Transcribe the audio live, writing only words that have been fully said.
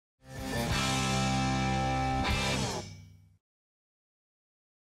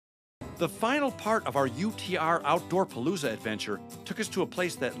The final part of our UTR Outdoor Palooza adventure took us to a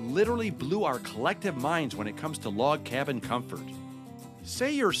place that literally blew our collective minds when it comes to log cabin comfort.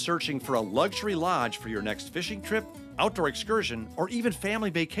 Say you're searching for a luxury lodge for your next fishing trip, outdoor excursion, or even family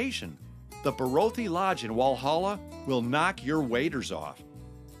vacation. The Barothy Lodge in Walhalla will knock your waders off.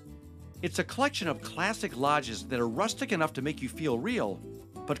 It's a collection of classic lodges that are rustic enough to make you feel real,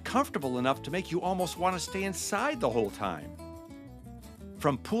 but comfortable enough to make you almost want to stay inside the whole time.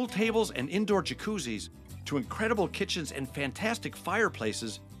 From pool tables and indoor jacuzzis to incredible kitchens and fantastic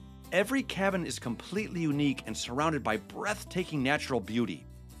fireplaces, every cabin is completely unique and surrounded by breathtaking natural beauty.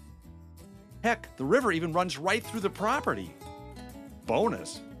 Heck, the river even runs right through the property.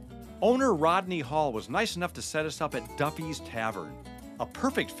 Bonus! Owner Rodney Hall was nice enough to set us up at Duffy's Tavern, a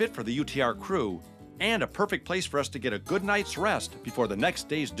perfect fit for the UTR crew and a perfect place for us to get a good night's rest before the next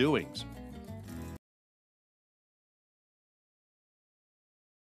day's doings.